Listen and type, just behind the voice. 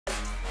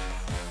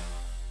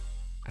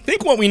I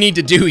think what we need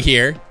to do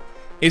here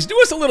is do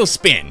us a little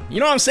spin. You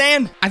know what I'm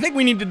saying? I think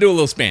we need to do a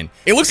little spin.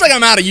 It looks like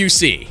I'm out of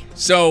UC.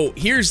 So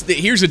here's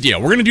the deal.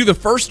 We're gonna do the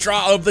first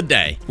draw of the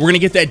day. We're gonna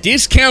get that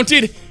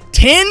discounted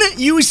 10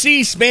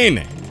 UC spin.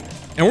 And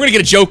we're gonna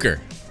get a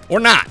Joker. Or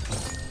not.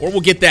 Or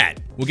we'll get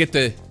that. We'll get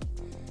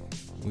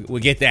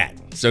that.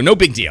 So no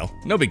big deal.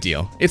 No big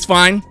deal. It's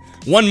fine.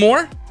 One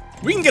more.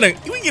 We can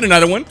get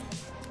another one.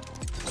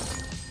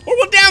 Or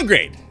we'll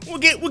downgrade. We'll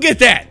get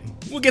that.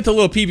 We'll get the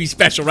little PB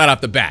special right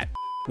off the bat.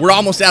 We're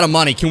almost out of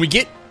money. Can we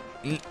get...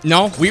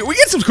 No, we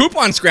get some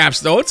coupon scraps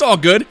though. It's all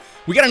good.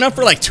 We got enough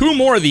for like 2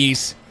 more of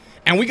these,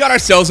 and we got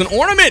ourselves an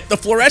ornament, the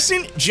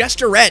fluorescent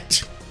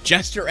Jesterette.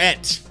 Shout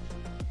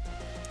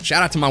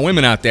out to my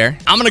women out there.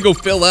 I'm gonna go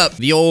fill up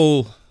the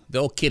old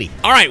kitty.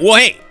 All right, well,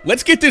 hey,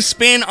 let's get this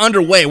spin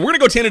underway. We're gonna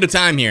go 10 at a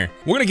time here.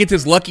 We're gonna get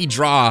this lucky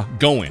draw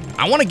going.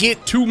 I want to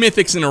get 2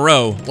 mythics in a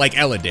row like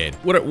Ella did.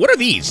 What are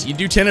these? You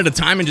do 10 at a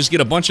time and just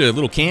get a bunch of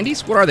little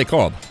candies? What are they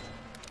called?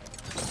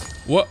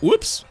 What?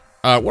 Whoops.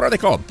 What are they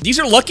called? These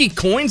are lucky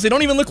coins. They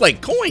don't even look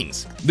like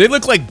coins. They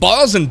look like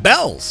balls and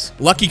bells.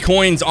 Lucky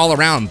coins all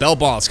around. Bell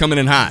balls coming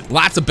in hot.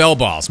 Lots of bell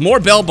balls. More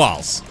bell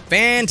balls.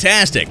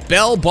 Fantastic.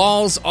 Bell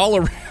balls all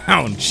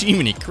around.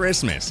 Jiminy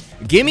Christmas.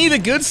 Give me the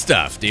good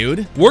stuff,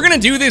 dude. We're gonna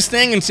do this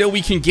thing until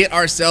we can get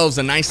ourselves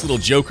a nice little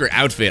Joker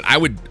outfit. I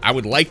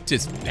would like to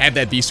have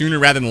that be sooner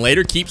rather than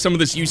later. Keep some of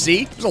this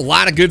UC. There's a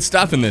lot of good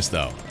stuff in this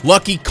though.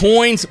 Lucky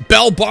coins,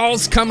 bell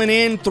balls coming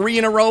in, 3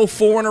 in a row,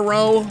 4 in a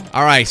row.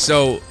 All right,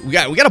 so we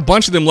got a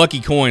bunch of them lucky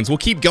coins. We'll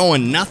keep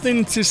going.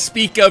 Nothing to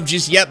speak of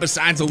just yet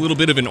besides a little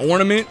bit of an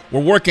ornament.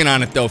 We're working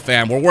on it though,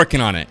 fam. We're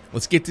working on it.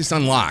 Let's get this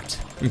unlocked.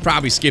 We can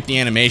probably skip the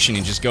animation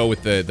and just go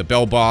with the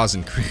bell balls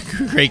and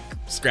crate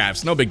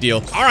scraps. No big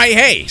deal. All right,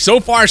 hey, so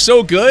far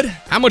so good.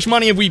 How much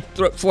money have we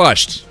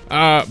flushed?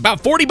 About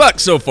 40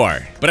 bucks so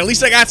far. But at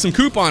least I got some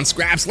coupon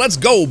scraps. Let's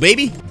go,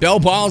 baby. Bell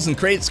balls and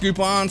crate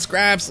coupon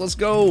scraps. Let's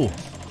go.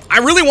 I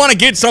really want to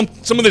get some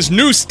of this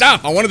new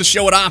stuff. I wanted to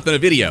show it off in a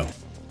video.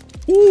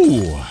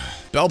 Ooh,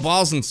 bell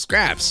balls and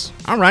scraps.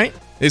 All right.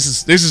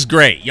 This is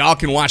great. Y'all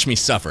can watch me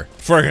suffer.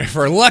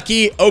 For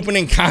lucky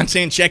opening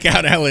content, check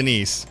out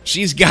Elenice.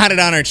 She's got it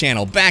on her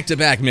channel.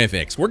 Back-to-back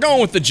mythics. We're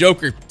going with the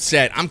Joker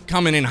set. I'm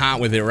coming in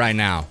hot with it right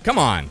now. Come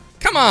on.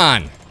 Come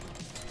on.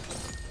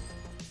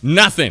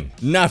 Nothing.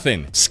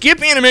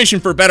 Skip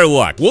animation for better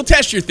luck. We'll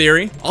test your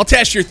theory. I'll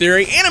test your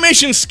theory.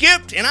 Animation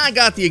skipped, and I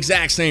got the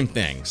exact same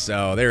thing.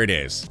 So there it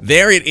is.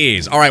 There it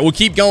is. All right, we'll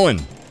keep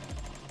going.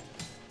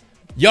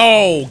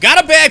 Yo,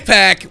 got a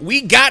backpack.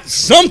 We got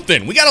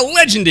something. We got a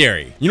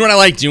legendary. You know what I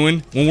like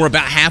doing when we're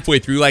about halfway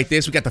through like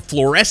this? We got the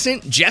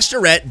fluorescent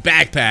Jesterette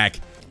backpack.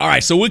 All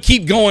right, so we'll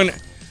keep going.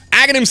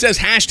 Aghanim says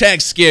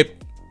hashtag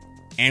skip,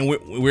 and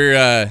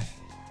we're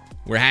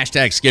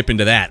hashtag skipping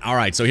to that. All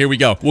right, so here we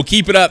go. We'll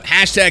keep it up.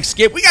 Hashtag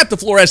skip. We got the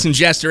fluorescent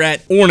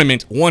Jesterette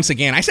ornament once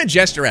again. I said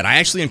Jesterette. I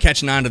actually am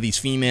catching on to these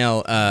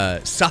female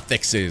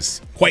suffixes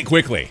quite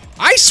quickly.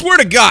 I swear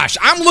to gosh,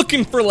 I'm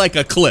looking for like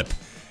a clip.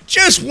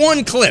 Just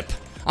one clip.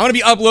 I'm gonna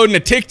be uploading a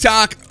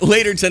TikTok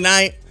later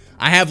tonight.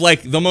 I have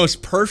like the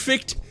most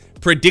perfect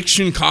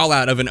prediction call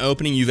out of an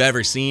opening you've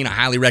ever seen. I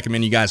highly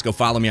recommend you guys go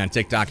follow me on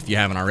TikTok if you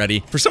haven't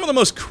already. For some of the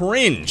most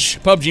cringe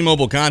PUBG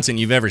Mobile content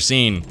you've ever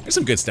seen. There's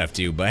some good stuff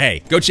too, but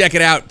hey, go check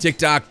it out.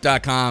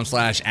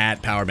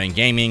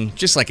 TikTok.com/@PowerBankGaming,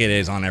 just like it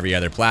is on every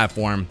other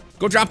platform.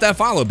 Go drop that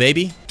follow,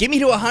 baby. Get me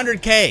to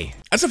 100K.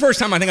 That's the first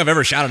time I think I've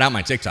ever shouted out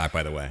my TikTok,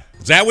 by the way.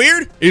 Is that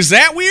weird? Is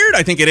that weird?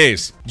 I think it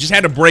is. Just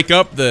had to break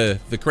up the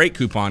crate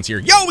coupons here.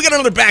 Yo, we got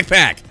another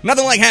backpack.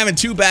 Nothing like having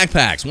 2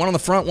 backpacks. One on the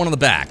front, one on the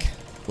back.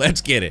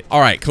 Let's get it.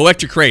 All right,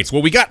 collect your crates.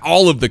 Well, we got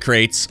all of the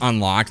crates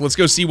unlocked. Let's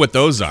go see what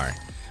those are.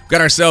 We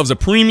got ourselves a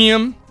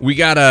premium. We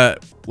got a...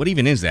 What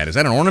even is that? Is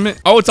that an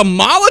ornament? Oh, it's a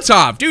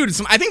Molotov. Dude,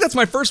 I think that's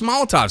my first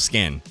Molotov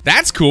skin.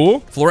 That's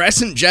cool.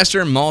 Fluorescent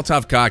Jester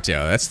Molotov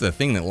cocktail. That's the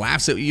thing that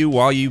laughs at you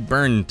while you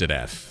burn to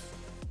death.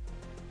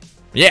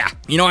 Yeah,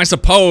 you know, I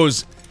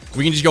suppose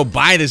we can just go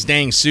buy this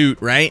dang suit,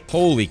 right?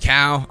 Holy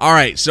cow. All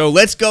right, so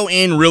let's go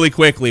in really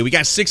quickly. We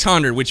got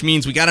 600, which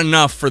means we got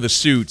enough for the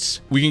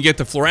suits. We can get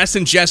the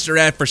fluorescent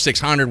Jesterette for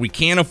 600. We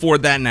can't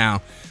afford that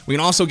now. We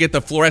can also get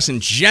the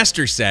fluorescent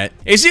Jester set.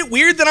 Is it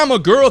weird that I'm a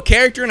girl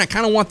character and I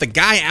kind of want the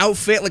guy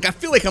outfit? Like, I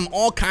feel like I'm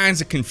all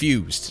kinds of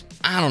confused.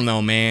 I don't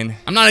know, man.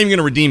 I'm not even going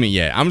to redeem it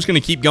yet. I'm just going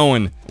to keep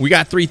going. We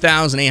got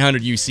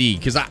 3,800 UC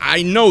because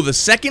I know the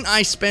second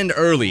I spend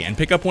early and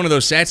pick up one of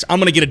those sets, I'm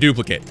going to get a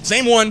duplicate.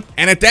 Same one.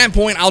 And at that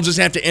point, I'll just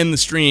have to end the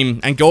stream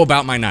and go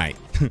about my night.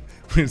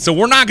 So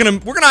we're not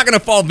gonna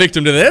fall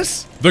victim to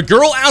this. The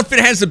girl outfit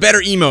has the better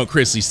emote,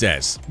 Chrisley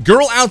says.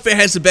 Girl outfit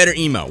has the better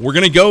emote. We're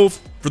gonna go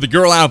for the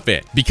girl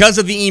outfit because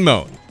of the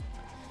emote.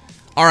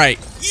 All right,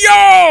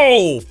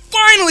 yo!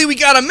 Finally, we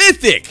got a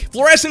mythic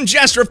fluorescent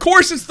Jester. Of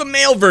course, it's the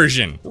male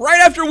version.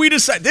 Right after we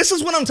decide, this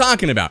is what I'm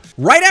talking about.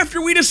 Right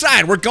after we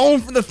decide we're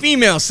going for the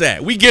female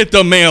set, we get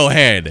the male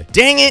head.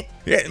 Dang it!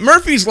 Yeah,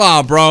 Murphy's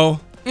Law, bro.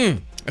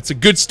 That's a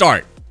good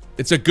start.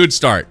 It's a good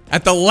start.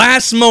 At the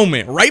last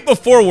moment, right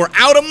before we're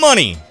out of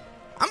money,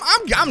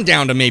 I'm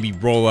down to maybe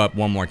roll up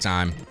one more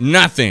time.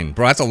 Nothing.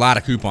 Bro, that's a lot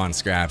of coupon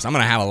scraps. I'm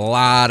gonna have a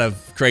lot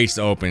of crates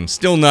to open.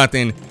 Still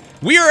nothing.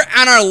 We are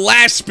on our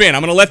last spin.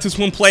 I'm gonna let this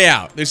one play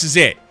out. This is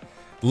it.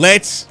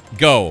 Let's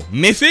go.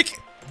 Mythic.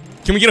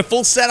 Can we get a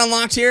full set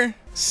unlocked here?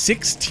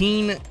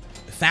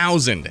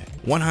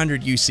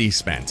 16,100 UC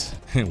spent.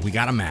 We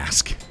got a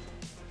mask.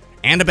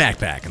 And a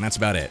backpack, and that's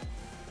about it.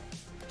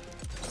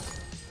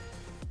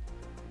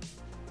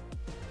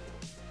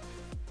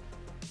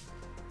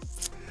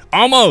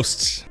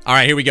 Almost. All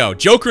right, here we go.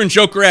 Joker and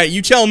Jokerette,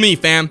 you tell me,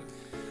 fam.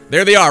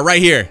 There they are,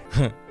 right here.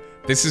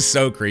 This is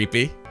so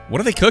creepy. What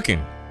are they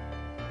cooking?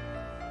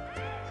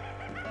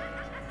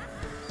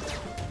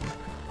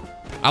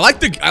 I like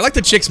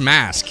the chick's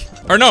mask.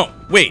 Or no,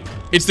 wait,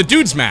 it's the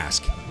dude's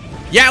mask.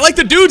 Yeah, I like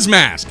the dude's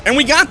mask, and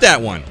we got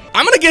that one.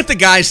 I'm gonna get the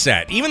guy's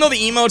set, even though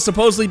the emote's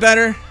supposedly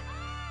better.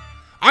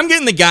 I'm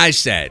getting the guy's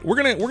set. We're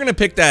gonna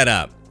pick that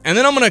up, and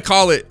then I'm gonna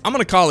call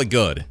it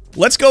good.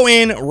 Let's go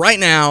in right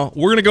now.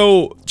 We're gonna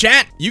go,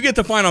 chat, you get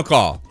the final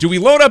call. Do we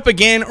load up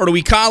again, or do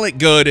we call it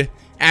good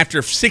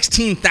after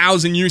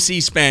 16,000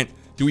 UC spent?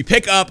 Do we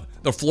pick up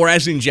the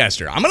fluorescent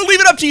jester? I'm gonna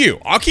leave it up to you.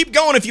 I'll keep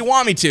going if you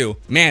want me to.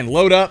 Man,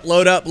 load up,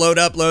 load up, load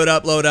up, load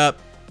up, load up,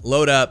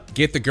 load up,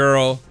 get the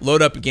girl,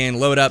 load up again,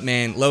 load up,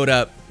 man, load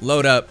up,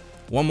 load up,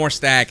 one more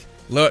stack,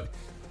 load.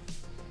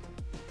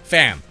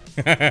 Fam,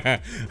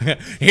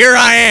 here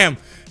I am,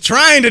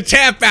 trying to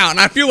tap out, and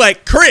I feel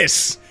like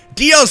Chris,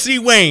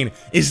 DLC Wayne,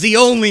 is the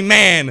only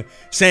man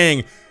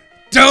saying,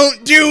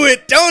 don't do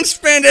it, don't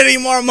spend any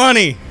more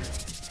money.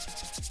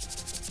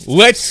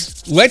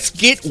 Let's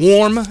get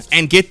warm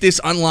and get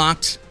this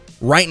unlocked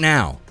right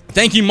now.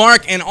 Thank you,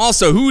 Mark, and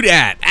also who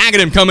dat?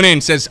 Agadim coming in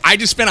says, I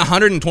just spent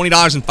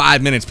 $120 in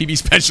 5 minutes. PB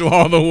special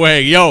all the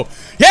way. Yo,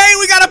 hey,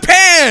 we got a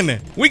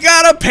pan! We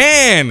got a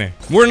pan!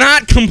 We're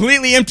not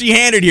completely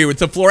empty-handed here with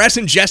the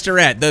fluorescent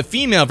jesterette, the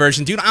female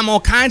version. Dude, I'm all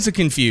kinds of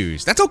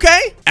confused. That's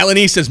okay.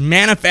 Eleni says,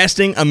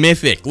 manifesting a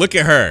mythic. Look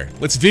at her.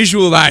 Let's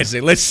visualize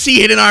it. Let's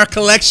see it in our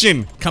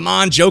collection. Come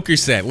on, Joker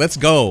set. Let's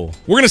go.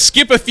 We're gonna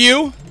skip a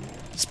few.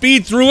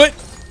 Speed through it.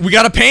 We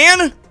got a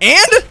pan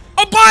and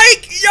a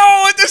bike.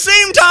 Yo, at the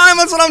same time.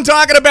 That's what I'm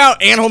talking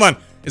about. And hold on.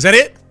 Is that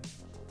it?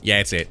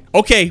 Yeah, it's it.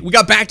 Okay, we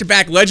got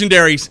back-to-back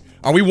legendaries.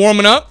 Are we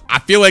warming up? I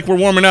feel like we're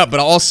warming up,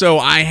 but also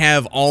I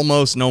have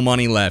almost no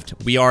money left.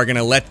 We are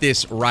gonna let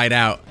this ride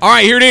out. All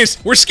right, here it is.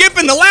 We're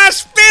skipping the last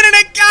spin and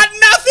it got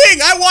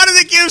nothing. I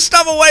wanted to give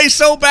stuff away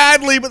so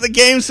badly, but the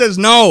game says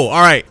no.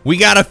 All right, we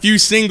got a few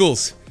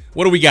singles.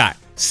 What do we got?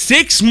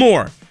 6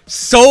 more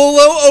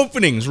solo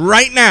openings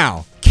right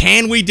now.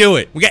 Can we do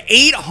it? We got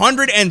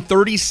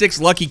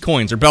 836 lucky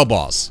coins or bell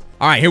balls.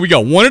 All right, here we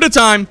go. One at a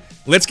time.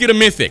 Let's get a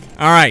mythic.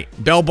 All right,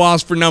 bell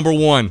balls for number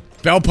 1.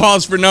 Bell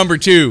balls for number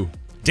 2.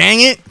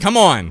 Dang it. Come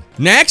on.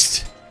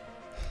 Next.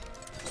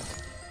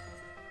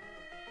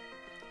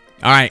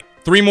 All right,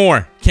 3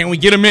 more. Can we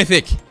get a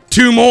mythic?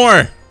 2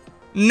 more.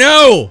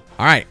 No.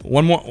 All right,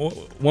 one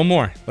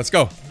more. Let's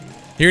go.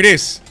 Here it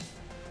is.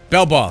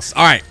 Bell balls.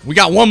 All right, we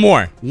got 1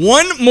 more.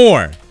 1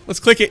 more. Let's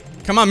click it.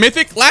 Come on,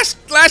 mythic. Last.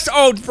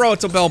 Oh, bro,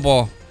 it's a bell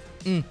ball.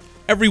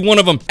 Every one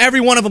of them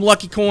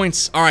lucky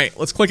coins. All right,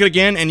 let's click it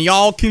again, and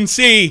y'all can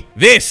see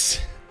this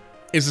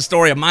is the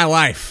story of my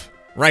life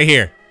right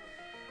here.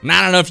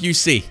 Not enough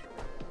UC.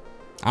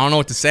 I don't know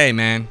what to say,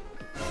 man.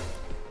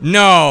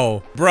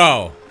 No,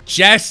 bro.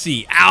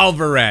 Jesse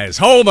Alvarez.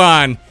 Hold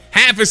on.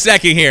 Half a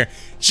second here.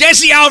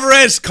 Jesse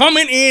Alvarez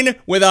coming in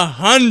with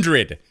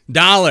 $100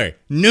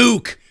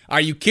 nuke. Are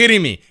you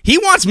kidding me? He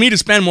wants me to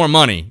spend more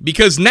money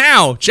because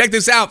now, check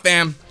this out,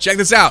 fam. Check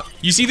this out.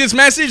 You see this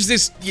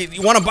message?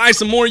 You want to buy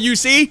some more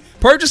UC?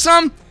 Purchase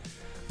some?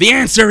 The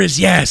answer is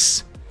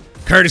yes.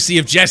 Courtesy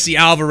of Jesse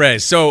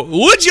Alvarez. So,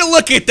 would you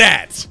look at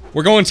that?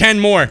 We're going 10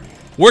 more.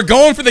 We're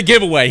going for the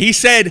giveaway. He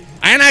said,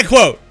 and I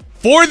quote,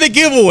 for the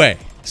giveaway.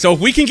 So if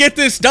we can get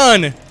this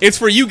done, it's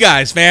for you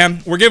guys,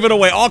 fam. We're giving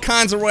away all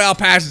kinds of Royale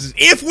Passes.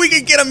 If we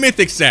can get a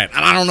Mythic set,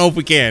 and I don't know if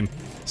we can.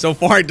 So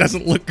far, it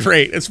doesn't look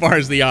great as far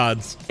as the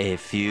odds. A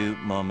few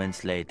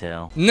moments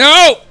later.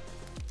 No!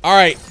 All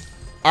right.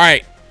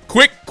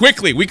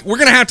 Quickly. We're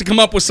going to have to come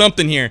up with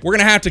something here. We're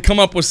going to have to come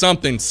up with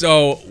something.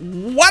 So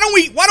why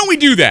don't we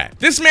do that?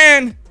 This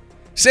man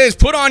says,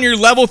 put on your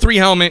level 3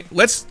 helmet.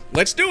 Let's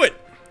do it.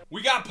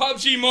 We got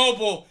PUBG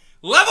Mobile.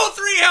 Level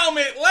 3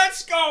 helmet.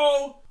 Let's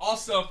go.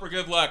 Also, for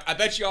good luck, I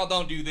bet y'all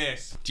don't do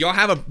this. Do y'all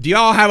have a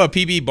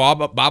PB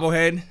Bobble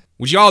Head?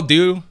 Would y'all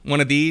do one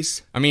of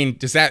these? I mean,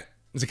 does it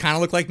kind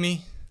of look like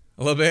me?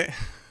 A little bit?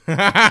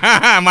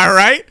 Am I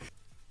right?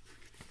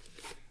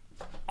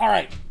 All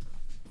right.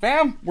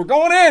 Fam, we're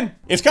going in.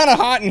 It's kind of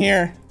hot in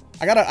here.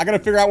 I gotta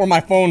figure out where my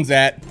phone's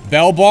at.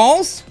 Bell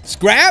balls?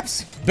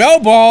 Scraps?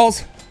 Bell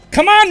balls?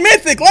 Come on,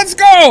 Mythic, let's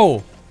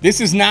go! This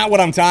is not what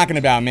I'm talking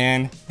about,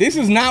 man. This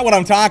is not what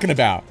I'm talking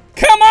about.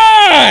 Come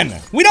on!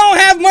 We don't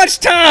have much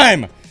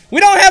time.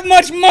 We don't have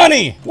much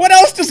money. What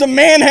else does a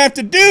man have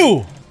to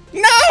do?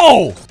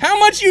 No! How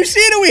much UC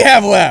do we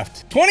have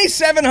left?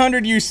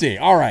 2,700 UC.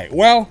 All right,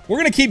 well, we're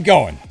gonna keep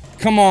going.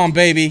 Come on,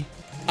 baby.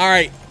 All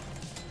right.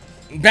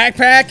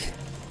 Backpack.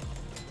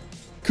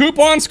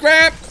 coupon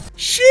scrap.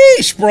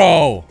 Sheesh,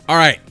 bro. All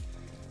right.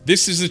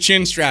 This is a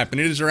chin strap,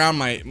 and it is around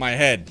my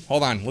head.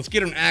 Hold on. Let's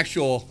get an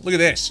actual... Look at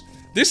this.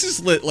 This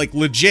is like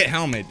legit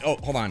helmet. Oh,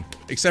 hold on.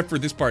 Except for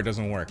this part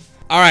doesn't work.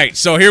 All right,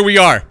 so here we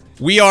are.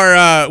 We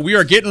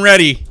are getting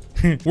ready.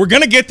 We're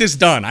gonna get this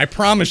done. I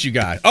promise you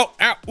guys. Oh,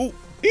 ow, ooh,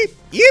 eep,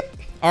 eep.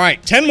 All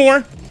right, 10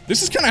 more.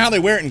 This is kind of how they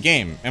wear it in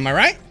game. Am I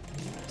right?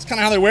 It's kind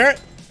of how they wear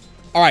it.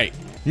 All right,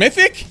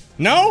 Mythic?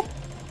 No?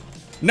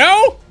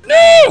 No?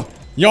 No!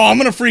 Yo, I'm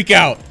gonna freak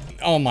out.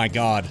 Oh my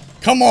God.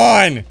 Come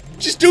on.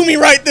 Just do me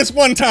right this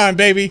one time,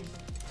 baby.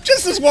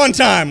 Just this one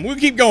time. We'll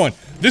keep going.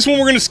 This one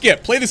we're gonna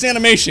skip. Play this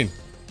animation.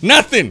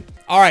 Nothing.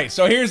 All right,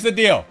 so here's the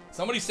deal.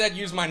 Somebody said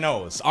use my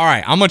nose. All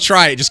right, I'm gonna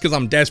try it just because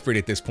I'm desperate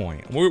at this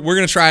point. We're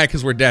gonna try it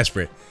because we're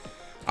desperate.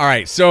 All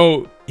right,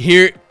 so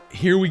here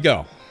we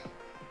go.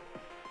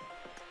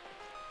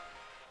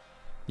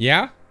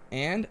 Yeah,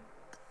 and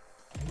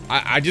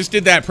I just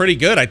did that pretty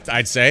good.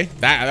 I'd say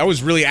that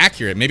was really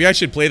accurate. Maybe I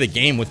should play the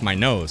game with my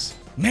nose.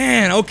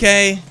 Man,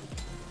 okay.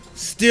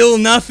 Still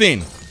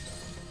nothing,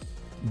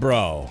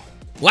 bro.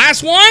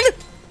 Last one.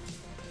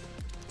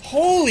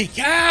 Holy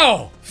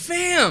cow,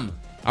 fam.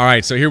 All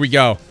right, so here we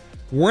go.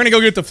 We're gonna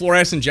go get the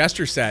fluorescent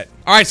jester set.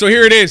 All right, so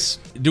here it is.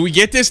 Do we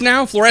get this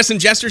now?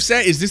 Fluorescent jester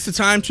set. Is this the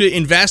time to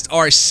invest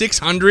our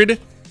 600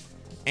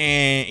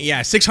 and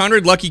yeah,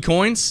 600 lucky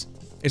coins?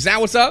 Is that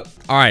what's up?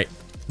 All right,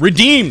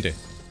 redeemed.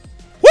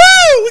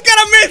 Woo! We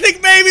got a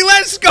mythic, baby.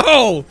 Let's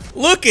go.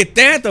 Look at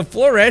that, the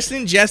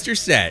fluorescent jester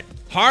set.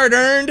 Hard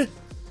earned,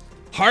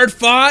 hard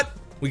fought.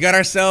 We got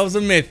ourselves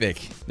a mythic.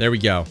 There we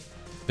go.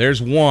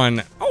 There's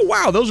one. Oh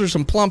wow, those are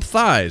some plump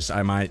thighs.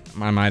 I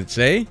might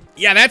say.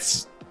 Yeah,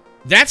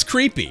 that's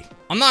creepy.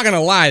 I'm not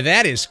gonna lie,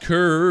 that is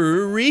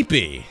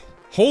creepy.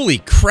 Holy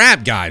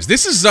crap, guys.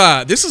 This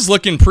is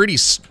looking pretty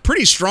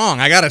strong,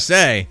 I gotta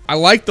say. I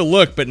like the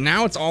look, but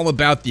now it's all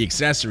about the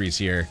accessories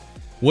here.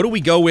 What do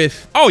we go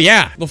with? Oh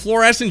yeah, the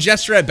fluorescent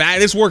gesturet bag.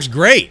 This works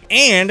great.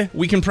 And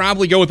we can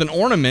probably go with an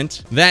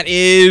ornament that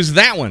is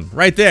that one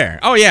right there.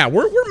 Oh yeah,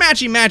 we're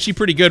matchy-matchy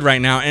pretty good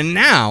right now. And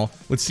now,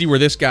 let's see where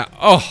this guy,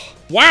 oh,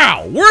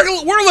 wow.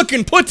 We're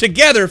looking put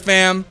together,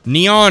 fam.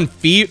 Neon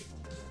feet.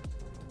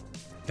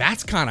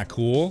 That's kind of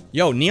cool.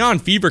 Yo, Neon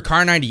Fever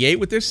Car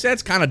 98 with this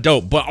set's kind of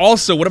dope. But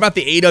also, what about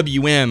the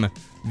AWM,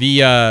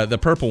 the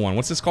purple one?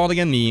 What's this called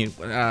again?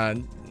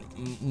 The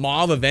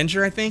Mauve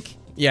Avenger, I think.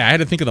 Yeah, I had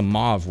to think of the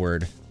mauve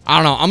word. I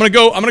don't know. I'm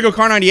gonna go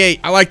Car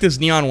 98. I like this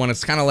neon one.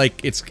 It's kind of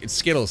like it's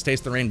Skittles.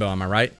 Taste the rainbow. Am I right?